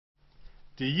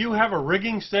Do you have a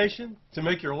rigging station to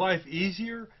make your life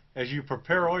easier as you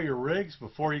prepare all your rigs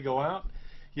before you go out?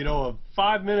 You know,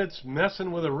 5 minutes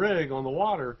messing with a rig on the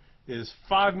water is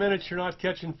 5 minutes you're not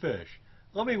catching fish.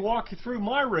 Let me walk you through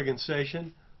my rigging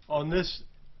station on this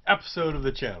episode of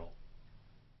the channel.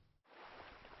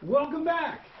 Welcome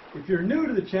back! If you're new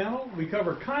to the channel, we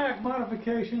cover kayak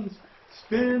modifications,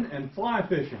 spin, and fly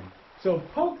fishing. So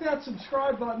poke that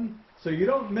subscribe button so you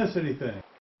don't miss anything.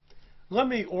 Let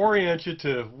me orient you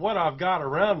to what I've got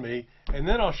around me, and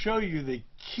then I'll show you the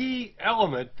key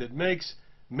element that makes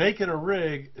making a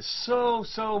rig so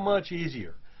much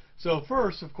easier. So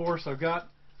first, of course, I've got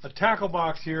a tackle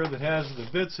box here that has the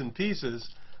bits and pieces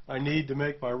I need to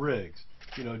make my rigs.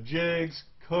 You know, jigs,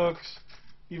 hooks,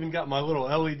 even got my little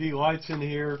LED lights in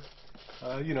here,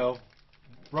 you know,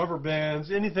 rubber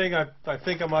bands, anything I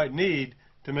think I might need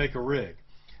to make a rig.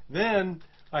 Then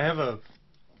I have a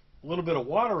little bit of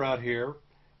water out here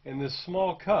in this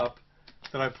small cup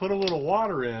that I put a little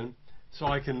water in so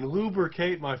I can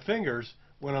lubricate my fingers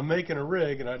when I'm making a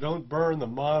rig and I don't burn the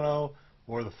mono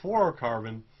or the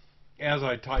fluorocarbon as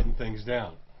I tighten things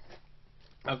down.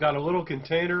 I've got a little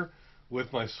container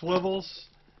with my swivels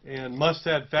and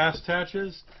must-add fast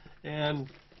attachers, and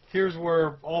here's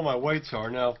where all my weights are.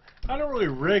 Now, I don't really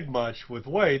rig much with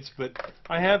weights, but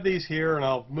I have these here and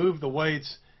I'll move the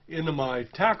weights into my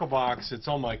tackle box that's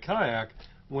on my kayak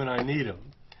when I need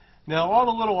them. Now, all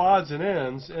the little odds and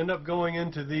ends end up going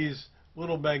into these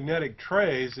little magnetic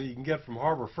trays that you can get from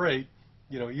Harbor Freight,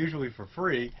 you know, usually for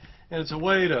free, and it's a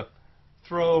way to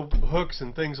throw hooks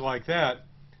and things like that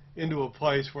into a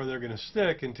place where they're going to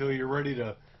stick until you're ready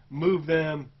to move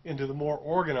them into the more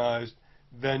organized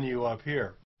venue up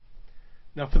here.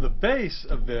 Now, for the base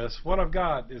of this, what I've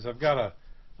got is I've got a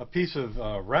piece of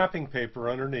wrapping paper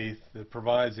underneath that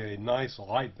provides a nice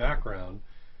light background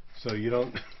so you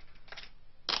don't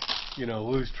you know,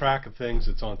 lose track of things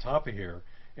that's on top of here.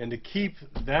 And to keep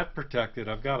that protected,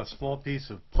 I've got a small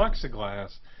piece of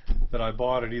plexiglass that I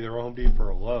bought at either Home Depot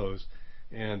or Lowe's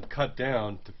and cut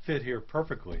down to fit here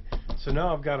perfectly. So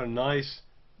now I've got a nice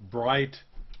bright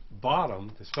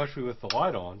bottom, especially with the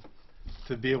light on,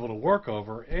 to be able to work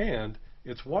over, and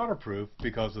it's waterproof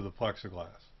because of the plexiglass.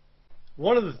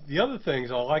 One of the other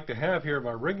things I like to have here at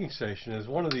my rigging station is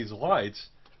one of these lights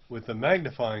with the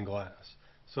magnifying glass.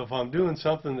 So if I'm doing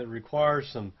something that requires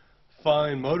some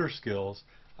fine motor skills,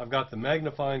 I've got the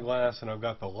magnifying glass and I've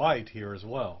got the light here as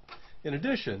well. In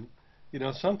addition, you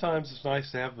know, sometimes it's nice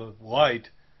to have the light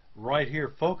right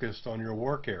here focused on your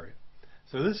work area.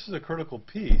 So this is a critical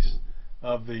piece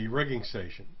of the rigging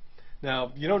station.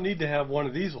 Now, you don't need to have one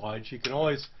of these lights. You can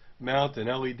always mount an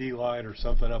LED light or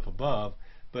something up above,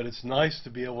 but it's nice to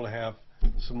be able to have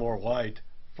some more light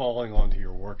falling onto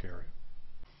your work area.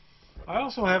 I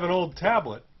also have an old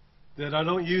tablet that I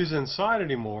don't use inside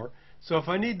anymore, so if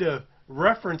I need to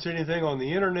reference anything on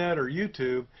the internet or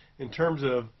YouTube in terms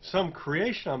of some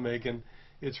creation I'm making,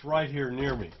 it's right here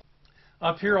near me.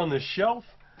 Up here on this shelf,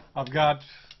 I've got,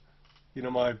 you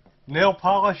know, my nail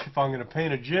polish if I'm going to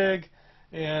paint a jig,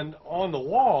 and on the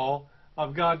wall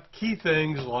I've got key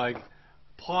things like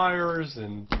pliers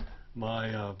and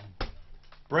my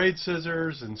braid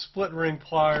scissors and split ring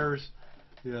pliers,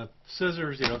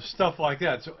 scissors, you know, stuff like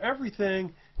that. So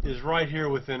everything is right here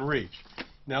within reach.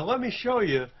 Now let me show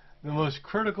you the most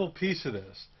critical piece of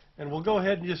this, and we'll go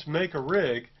ahead and just make a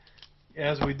rig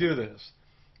as we do this.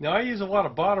 Now I use a lot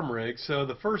of bottom rigs, so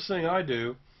the first thing I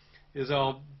do is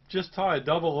I'll just tie a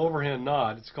double overhand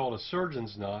knot. It's called a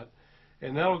surgeon's knot,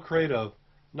 and that'll create a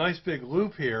nice big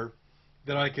loop here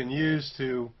that I can use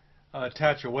to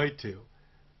attach a weight to.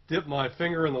 Dip my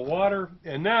finger in the water,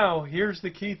 and now here's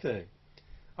the key thing.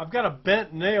 I've got a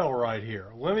bent nail right here.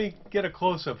 Let me get a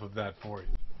close-up of that for you.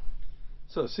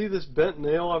 So see this bent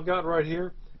nail I've got right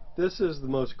here? This is the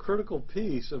most critical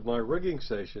piece of my rigging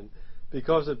station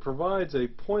because it provides a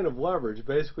point of leverage,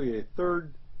 basically a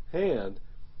third hand,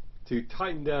 to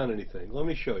tighten down anything. Let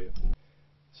me show you.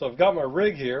 So I've got my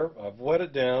rig here, I've wet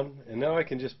it down, and now I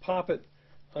can just pop it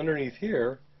underneath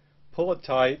here, pull it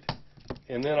tight,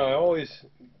 and then I always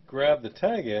grab the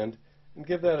tag end and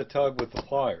give that a tug with the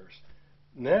pliers.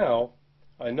 Now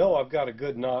I know I've got a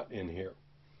good knot in here.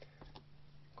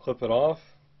 Clip it off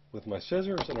with my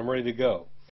scissors and I'm ready to go.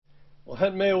 Well,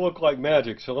 that may look like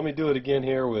magic, so let me do it again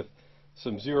here with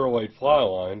some 0-weight fly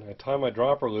line. I tie my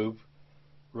dropper loop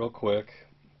real quick,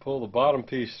 pull the bottom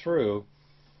piece through,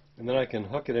 and then I can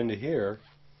hook it into here,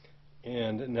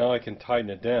 and now I can tighten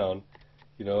it down,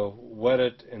 you know, wet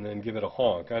it and then give it a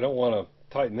honk. I don't want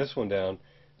to tighten this one down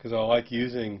because I like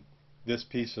using this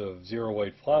piece of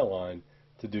 0-weight fly line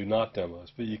to do knot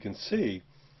demos, but you can see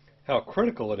how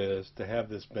critical it is to have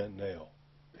this bent nail.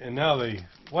 and now the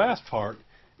last part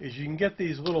is you can get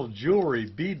these little jewelry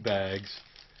bead bags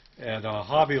at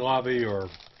Hobby Lobby or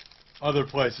other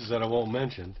places that I won't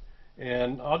mention,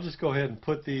 and I'll just go ahead and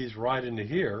put these right into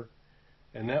here,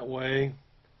 and that way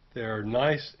they're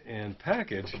nice and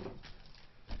packaged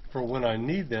for when I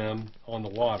need them on the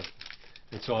water.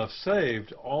 And so I've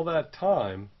saved all that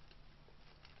time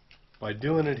by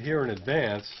doing it here in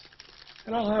advance,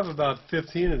 and I'll have about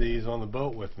 15 of these on the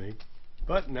boat with me.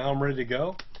 But now I'm ready to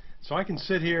go, so I can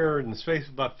sit here in the space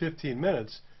of about 15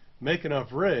 minutes, make enough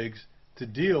rigs to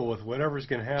deal with whatever's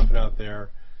going to happen out there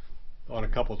on a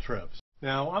couple trips.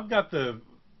 Now, I've got the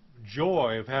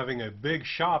joy of having a big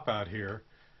shop out here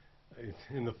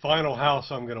in the final house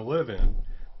I'm going to live in,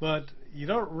 but you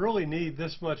don't really need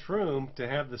this much room to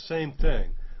have the same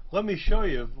thing. Let me show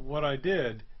you what I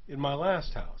did in my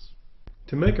last house.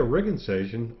 To make a rigging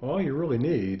station, all you really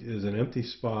need is an empty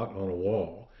spot on a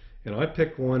wall. And I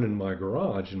picked one in my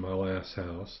garage in my last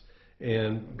house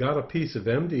and got a piece of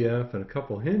MDF and a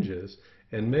couple hinges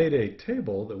and made a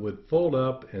table that would fold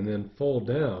up and then fold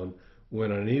down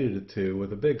when I needed it to,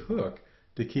 with a big hook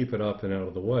to keep it up and out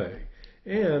of the way.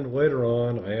 And later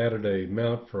on I added a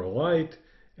mount for a light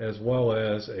as well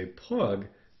as a plug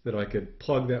that I could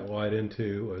plug that light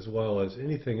into, as well as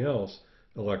anything else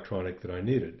electronic that I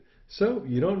needed. So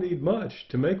you don't need much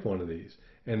to make one of these,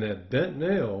 and that bent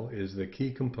nail is the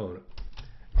key component.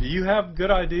 Do you have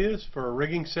good ideas for a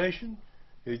rigging station?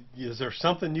 Is there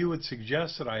something you would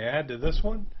suggest that I add to this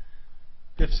one?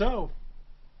 If so,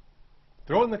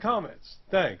 throw it in the comments.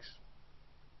 Thanks.